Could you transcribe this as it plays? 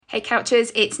Hey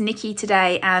Couchers, it's Nikki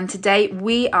today, and today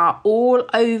we are all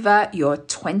over your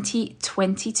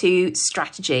 2022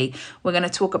 strategy. We're going to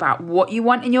talk about what you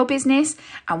want in your business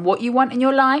and what you want in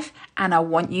your life, and I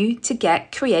want you to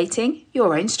get creating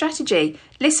your own strategy.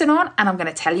 Listen on and I'm going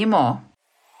to tell you more.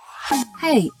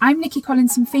 Hey, I'm Nikki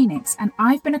Collins from Phoenix, and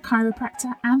I've been a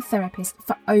chiropractor and therapist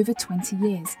for over 20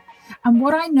 years. And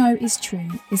what I know is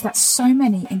true is that so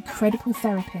many incredible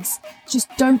therapists just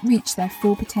don't reach their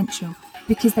full potential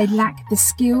because they lack the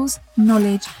skills,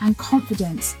 knowledge, and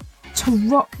confidence to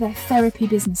rock their therapy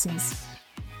businesses.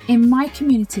 In my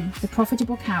community, The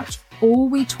Profitable Couch, all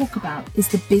we talk about is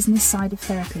the business side of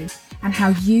therapy and how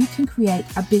you can create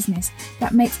a business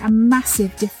that makes a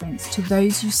massive difference to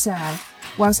those you serve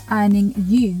whilst earning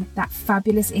you that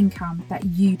fabulous income that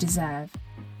you deserve.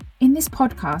 In this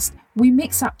podcast, we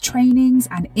mix up trainings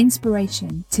and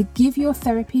inspiration to give your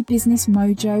therapy business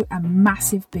mojo a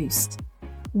massive boost.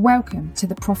 Welcome to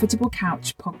the Profitable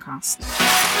Couch podcast.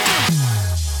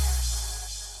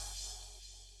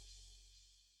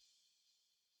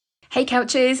 Hey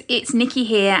Couchers, it's Nikki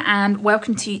here, and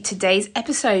welcome to today's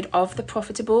episode of the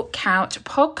Profitable Couch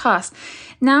podcast.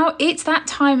 Now, it's that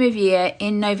time of year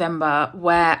in November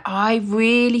where I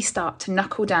really start to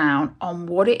knuckle down on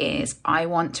what it is I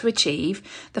want to achieve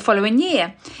the following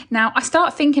year. Now, I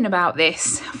start thinking about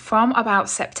this from about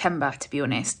September, to be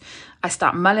honest. I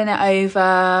start mulling it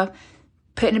over,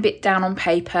 putting a bit down on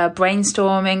paper,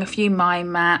 brainstorming, a few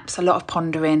mind maps, a lot of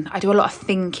pondering. I do a lot of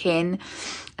thinking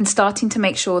and starting to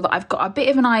make sure that I've got a bit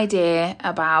of an idea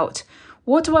about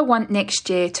what do I want next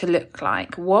year to look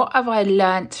like? What have I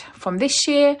learnt from this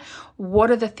year?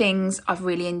 What are the things I've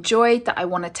really enjoyed that I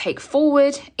want to take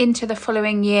forward into the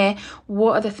following year?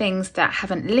 What are the things that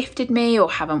haven't lifted me or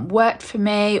haven't worked for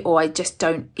me or I just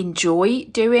don't enjoy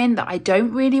doing that I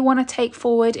don't really want to take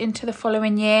forward into the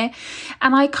following year?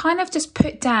 And I kind of just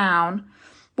put down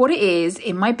what it is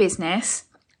in my business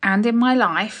and in my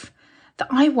life that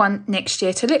I want next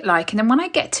year to look like. And then when I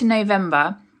get to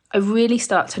November, I really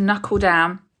start to knuckle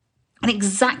down on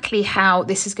exactly how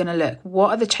this is going to look.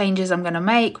 What are the changes I'm going to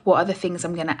make? What are the things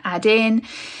I'm going to add in?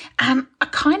 And I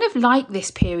kind of like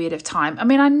this period of time. I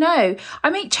mean, I know I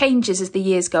make changes as the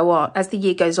year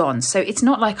goes on. So it's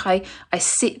not like I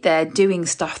sit there doing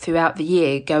stuff throughout the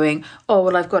year going, oh,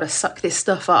 well, I've got to suck this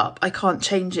stuff up. I can't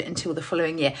change it until the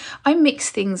following year. I mix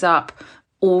things up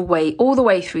all the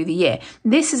way through the year.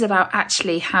 This is about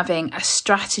actually having a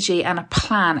strategy and a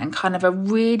plan and kind of a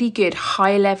really good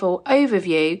high level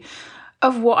overview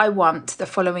of what I want the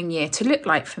following year to look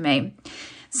like for me.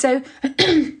 So,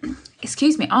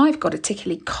 excuse me, I've got a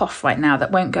tickly cough right now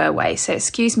that won't go away. So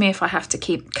excuse me if I have to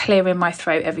keep clearing my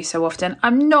throat every so often.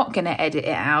 I'm not going to edit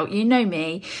it out. You know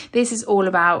me. I'm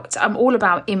all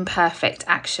about imperfect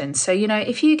action. So,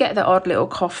 if you get the odd little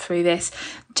cough through this,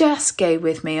 just go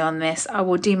with me on this. I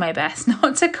will do my best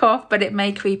not to cough, but it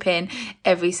may creep in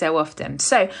every so often.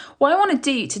 So what I want to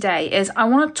do today is I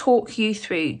want to talk you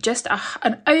through just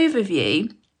an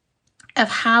overview of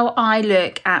how I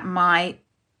look at my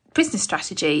business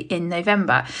strategy in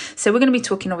November. So we're going to be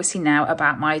talking obviously now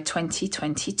about my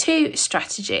 2022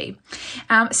 strategy.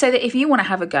 So that if you want to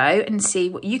have a go and see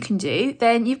what you can do,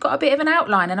 then you've got a bit of an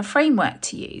outline and a framework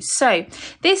to use. So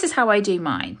this is how I do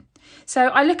mine. So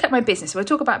I look at my business. So I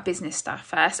talk about business stuff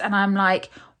first, and I'm like,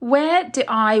 where do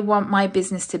I want my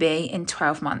business to be in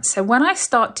 12 months? So when I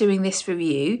start doing this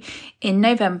review in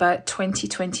November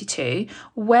 2022,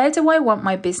 where do I want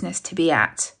my business to be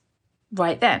at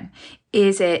right then?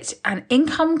 Is it an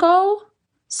income goal?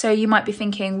 So you might be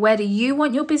thinking, where do you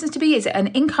want your business to be? Is it an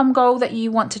income goal that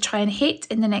you want to try and hit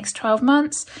in the next 12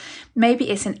 months? Maybe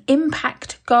it's an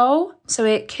impact goal. So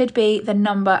it could be the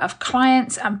number of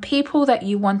clients and people that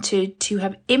you wanted to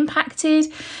have impacted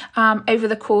over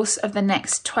the course of the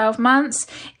next 12 months.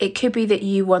 It could be that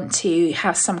you want to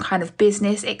have some kind of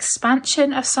business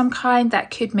expansion of some kind. That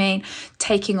could mean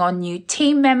taking on new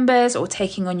team members or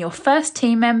taking on your first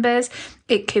team members.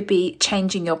 It could be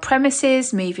changing your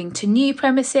premises, moving to new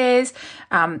premises,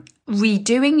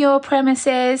 redoing your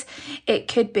premises. It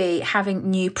could be having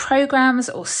new programs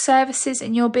or services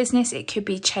in your business. It could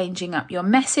be changing up your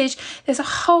message. There's a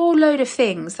whole load of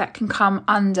things that can come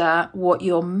under what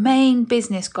your main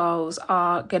business goals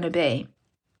are going to be.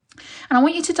 And I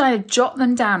want you to kind of jot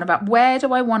them down about where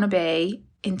do I want to be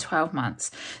in 12 months.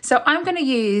 So I'm going to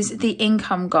use the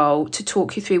income goal to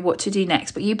talk you through what to do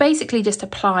next, but you basically just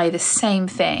apply the same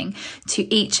thing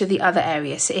to each of the other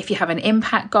areas. So if you have an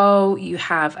impact goal, you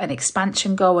have an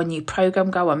expansion goal, a new program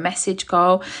goal, a message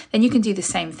goal, then you can do the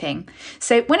same thing.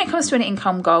 So when it comes to an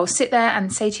income goal, sit there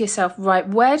and say to yourself, right,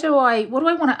 what do I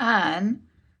want to earn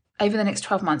over the next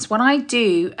 12 months, when I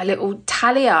do a little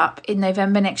tally up in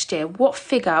November next year, what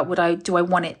figure do I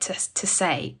want it to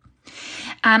say?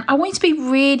 And I want you to be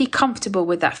really comfortable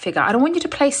with that figure. I don't want you to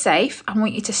play safe. I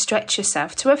want you to stretch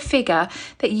yourself to a figure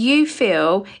that you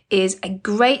feel is a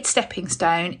great stepping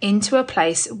stone into a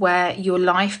place where your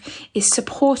life is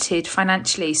supported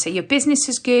financially. So your business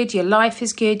is good, your life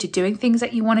is good, you're doing things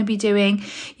that you want to be doing.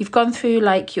 You've gone through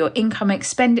like your income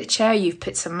expenditure, you've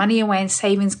put some money away in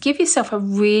savings. Give yourself a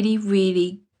really,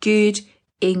 really good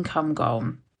income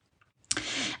goal.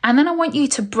 And then I want you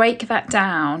to break that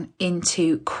down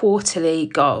into quarterly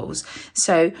goals.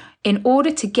 So in order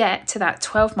to get to that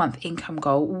 12-month income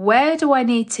goal, where do I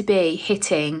need to be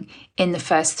hitting in the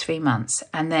first 3 months?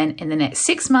 And then in the next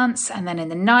 6 months, and then in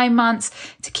the 9 months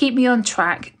to keep me on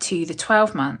track to the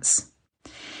 12 months.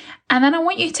 And then I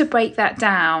want you to break that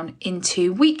down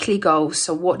into weekly goals.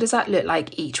 So what does that look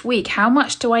like each week? How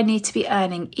much do I need to be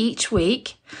earning each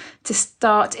week to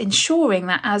start ensuring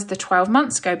that as the 12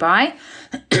 months go by,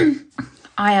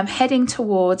 I am heading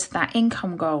towards that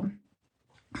income goal?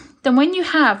 Then when you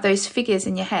have those figures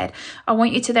in your head, I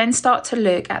want you to then start to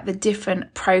look at the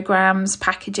different programs,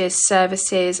 packages,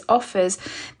 services, offers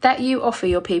that you offer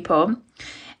your people,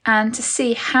 and to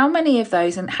see how many of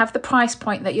those, and have the price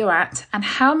point that you're at, and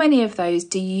how many of those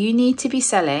do you need to be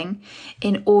selling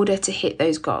in order to hit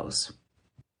those goals.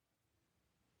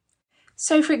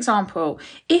 So for example,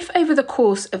 if over the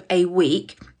course of a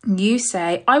week, you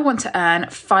say, I want to earn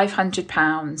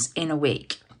 £500 in a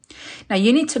week. Now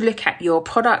you need to look at your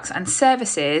products and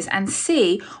services and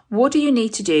see, what do you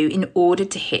need to do in order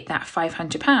to hit that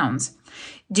 £500?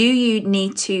 Do you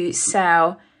need to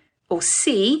sell or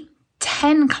see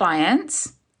 10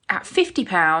 clients at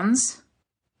 £50?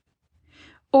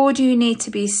 Or do you need to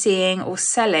be seeing or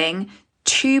selling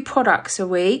 2 products a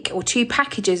week or 2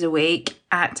 packages a week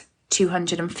at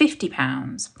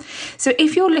 £250? So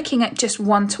if you're looking at just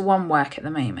one-to-one work at the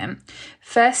moment,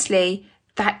 firstly,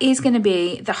 that is going to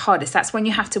be the hardest. That's when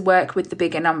you have to work with the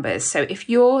bigger numbers. So if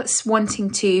you're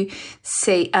wanting to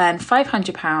say earn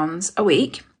 £500 a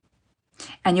week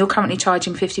and you're currently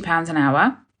charging £50 an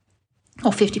hour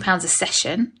or £50 a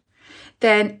session,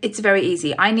 then it's very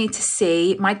easy.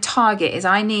 My target is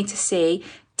I need to see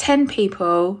 10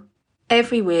 people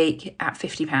every week at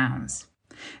 £50.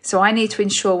 So I need to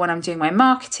ensure when I'm doing my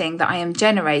marketing that I am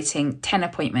generating 10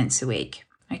 appointments a week.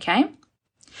 Okay.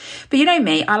 But you know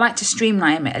me, I like to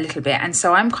streamline it a little bit. And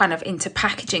so I'm kind of into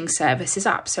packaging services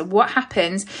up. So what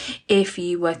happens if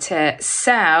you were to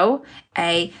sell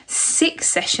a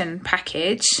 6-session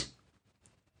package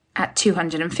at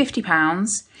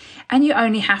 £250 and you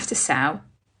only have to sell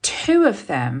 2 of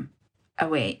them a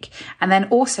week? And then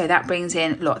also that brings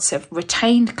in lots of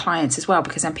retained clients as well,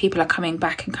 because then people are coming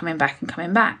back and coming back and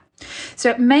coming back. So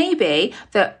it may be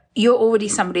that you're already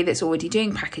somebody that's already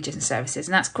doing packages and services,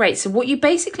 and that's great. So what you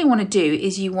basically want to do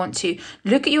is you want to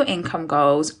look at your income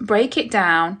goals, break it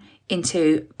down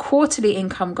into quarterly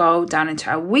income goal, down into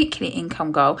a weekly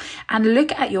income goal, and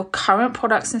look at your current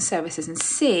products and services and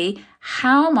see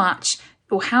how much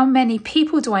or how many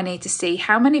people do I need to see,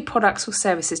 how many products or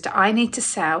services do I need to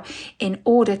sell in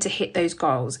order to hit those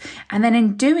goals. And then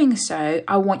in doing so,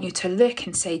 I want you to look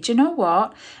and say, do you know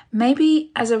what?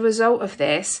 Maybe as a result of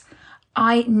this,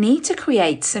 I need to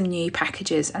create some new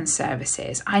packages and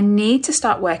services. I need to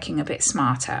start working a bit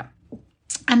smarter.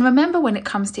 And remember, when it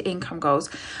comes to income goals,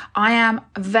 I am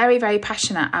very, very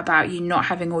passionate about you not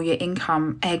having all your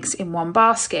income eggs in one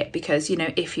basket, because, you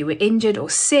know, if you were injured or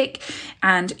sick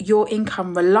and your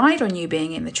income relied on you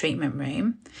being in the treatment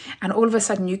room and all of a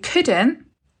sudden you couldn't,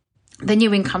 then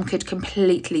your income could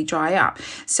completely dry up.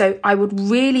 So I would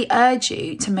really urge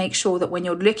you to make sure that when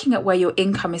you're looking at where your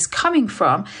income is coming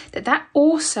from, that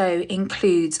also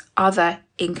includes other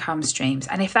income streams.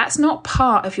 And if that's not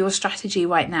part of your strategy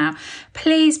right now,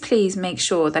 please make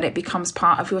sure that it becomes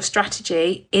part of your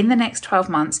strategy in the next 12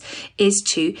 months, is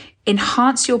to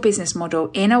enhance your business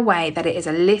model in a way that it is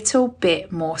a little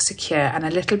bit more secure and a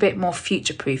little bit more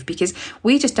future-proof, because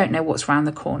we just don't know what's around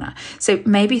the corner. So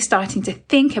maybe starting to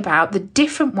think about the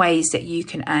different ways that you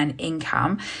can earn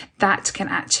income that can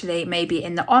actually, maybe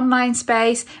in the online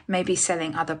space, maybe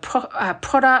selling other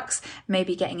products,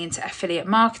 maybe getting into affiliate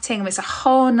marketing. It's a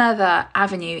whole nother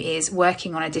avenue, is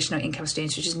working on additional income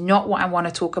streams, which is not what I want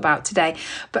to talk about today.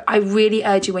 But I really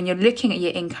urge you, when you're looking at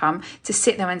your income, to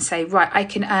sit there and say, right, I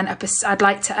can earn I'd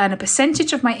like to earn a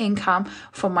percentage of my income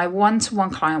from my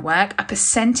one-to-one client work, a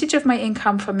percentage of my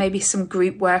income from maybe some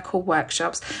group work or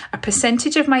workshops, a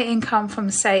percentage of my income from,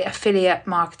 say, affiliate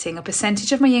marketing, a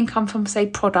percentage of my income from, say,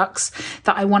 products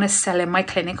that I want to sell in my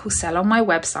clinic or sell on my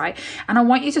website. And I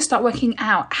want you to start working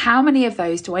out how many of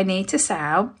those do I need to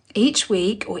sell each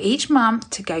week or each month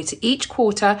to go to each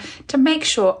quarter to make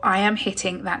sure I am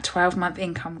hitting that 12-month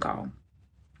income goal.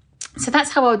 So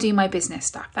that's how I'll do my business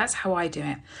stuff. That's how I do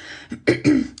it.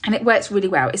 And it works really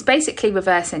well. It's basically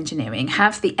reverse engineering.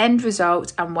 Have the end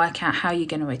result and work out how you're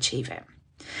going to achieve it.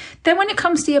 Then when it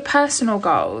comes to your personal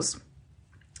goals,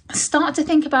 start to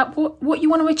think about what you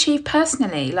want to achieve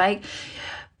personally. Like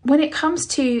when it comes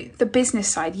to the business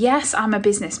side, yes, I'm a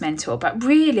business mentor, but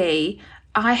really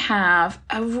I have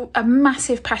a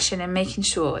massive passion in making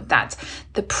sure that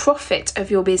the profit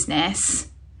of your business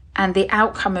and the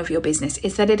outcome of your business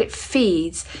is that it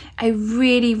feeds a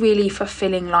really, really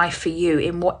fulfilling life for you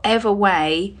in whatever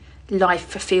way life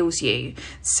fulfills you.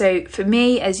 So for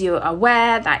me, as you're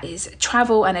aware, that is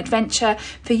travel and adventure.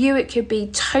 For you, it could be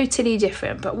totally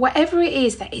different, but whatever it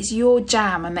is that is your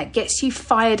jam and that gets you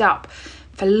fired up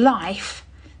for life,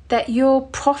 that your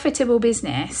profitable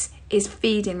business is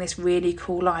feeding this really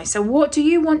cool life. So what do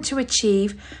you want to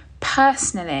achieve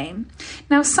personally?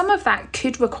 Now, some of that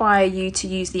could require you to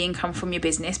use the income from your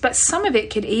business, but some of it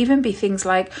could even be things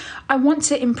like, I want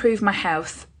to improve my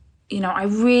health. I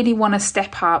really want to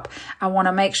step up. I want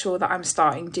to make sure that I'm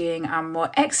starting doing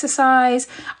more exercise.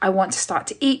 I want to start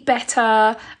to eat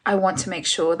better. I want to make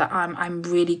sure that I'm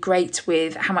really great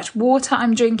with how much water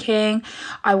I'm drinking.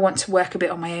 I want to work a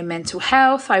bit on my own mental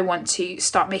health. I want to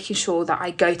start making sure that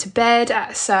I go to bed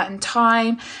at a certain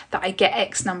time, that I get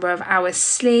X number of hours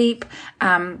sleep.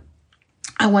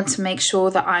 I want to make sure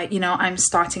that I'm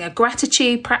starting a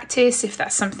gratitude practice if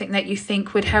that's something that you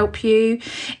think would help you.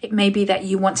 It may be that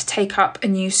you want to take up a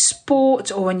new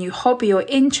sport or a new hobby or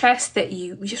interest that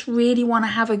you just really want to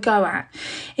have a go at.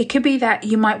 It could be that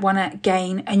you might want to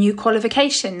gain a new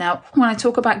qualification. Now, when I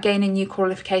talk about gaining new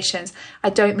qualifications, I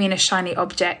don't mean a shiny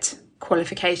object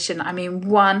qualification. I mean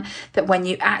one that when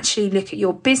you actually look at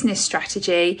your business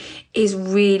strategy is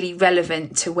really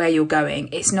relevant to where you're going.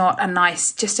 It's not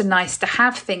just a nice to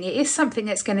have thing. It is something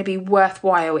that's going to be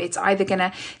worthwhile. It's either going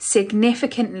to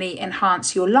significantly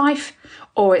enhance your life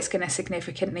or it's going to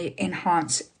significantly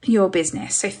enhance your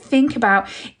business. So think about,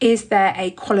 is there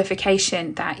a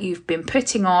qualification that you've been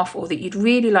putting off or that you'd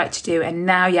really like to do and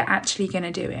now you're actually going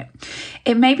to do it?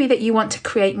 It may be that you want to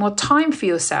create more time for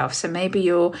yourself. So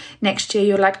maybe next year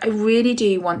you're like, I really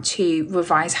do want to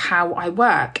revise how I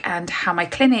work and how my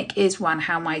clinic is run,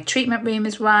 how my treatment room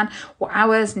is run, what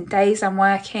hours and days I'm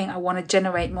working. I want to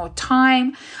generate more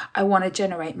time. I want to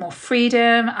generate more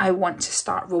freedom. I want to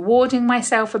start rewarding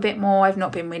myself a bit more. I've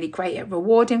not been really great at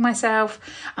rewarding myself.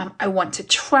 I want to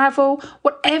travel.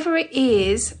 Whatever it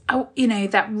is,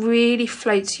 that really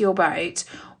floats your boat.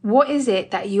 What is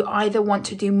it that you either want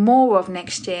to do more of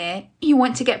next year, you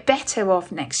want to get better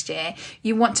of next year,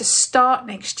 you want to start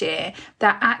next year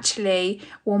that actually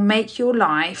will make your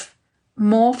life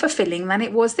more fulfilling than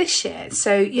it was this year?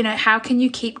 So, how can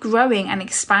you keep growing and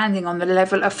expanding on the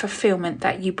level of fulfillment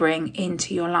that you bring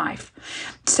into your life?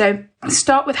 So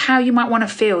start with how you might want to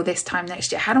feel this time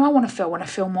next year. How do I want to feel? I want to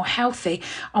feel more healthy.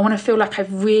 I want to feel like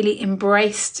I've really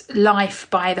embraced life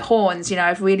by the horns.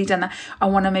 I've really done that. I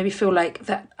want to maybe feel like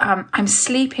that I'm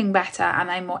sleeping better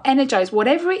and I'm more energized.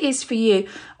 Whatever it is for you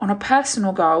on a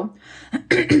personal goal,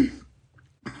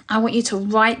 I want you to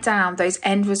write down those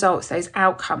end results, those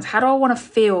outcomes. How do I want to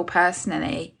feel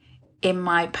personally in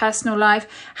my personal life?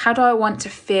 How do I want to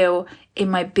feel in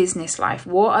my business life?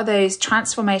 What are those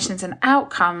transformations and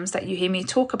outcomes that you hear me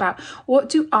talk about? What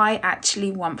do I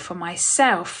actually want for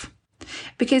myself?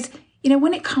 Because,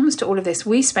 when it comes to all of this,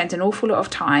 we spend an awful lot of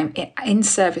time in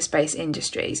service-based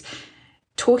industries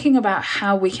talking about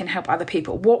how we can help other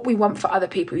people, what we want for other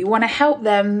people. We want to help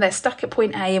them. They're stuck at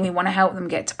point A and we want to help them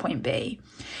get to point B.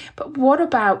 But what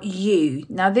about you?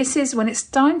 Now, this is when it's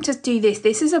time to do this.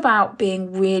 This is about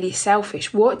being really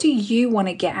selfish. What do you want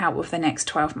to get out of the next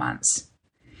 12 months?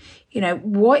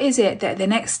 What is it that the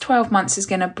next 12 months is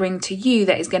going to bring to you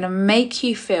that is going to make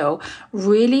you feel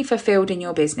really fulfilled in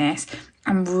your business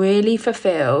and really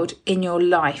fulfilled in your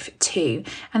life too?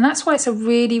 And that's why it's a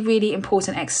really, really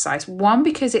important exercise. One,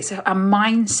 because it's a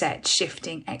mindset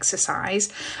shifting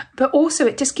exercise, but also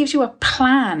it just gives you a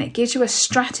plan. It gives you a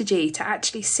strategy to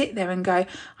actually sit there and go,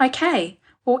 okay,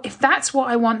 well, if that's what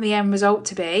I want the end result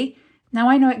to be, now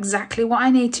I know exactly what I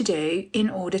need to do in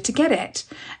order to get it.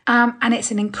 And it's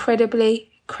an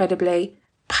incredibly, incredibly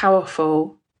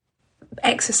powerful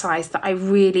exercise that I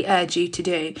really urge you to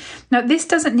do. Now, this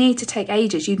doesn't need to take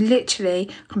ages. You literally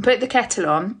can put the kettle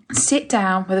on, sit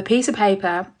down with a piece of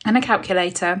paper and a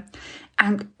calculator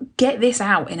and get this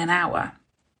out in an hour.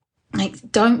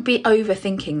 Like, don't be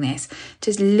overthinking this.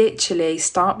 Just literally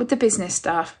start with the business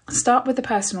stuff, start with the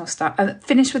personal stuff, and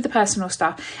finish with the personal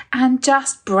stuff, and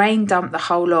just brain dump the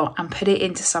whole lot and put it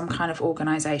into some kind of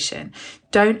organisation.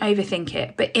 Don't overthink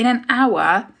it. But in an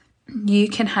hour, you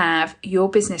can have your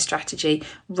business strategy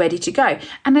ready to go.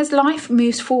 And as life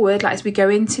moves forward, like as we go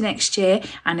into next year,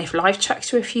 and if life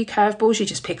chucks you a few curveballs, you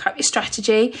just pick up your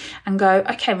strategy and go,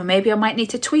 okay, well, maybe I might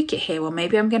need to tweak it here, or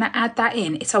maybe I'm going to add that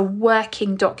in. It's a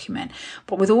working document.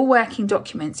 But with all working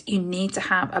documents, you need to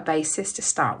have a basis to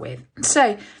start with.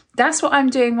 So that's what I'm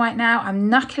doing right now. I'm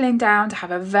knuckling down to have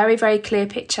a very, very clear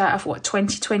picture of what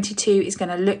 2022 is going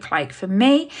to look like for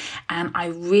me. And I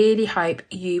really hope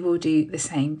you will do the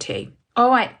same too. All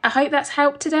right, I hope that's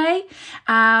helped today.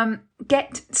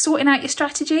 Get sorting out your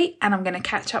strategy, and I'm going to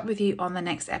catch up with you on the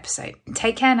next episode.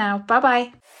 Take care now.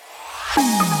 Bye-bye.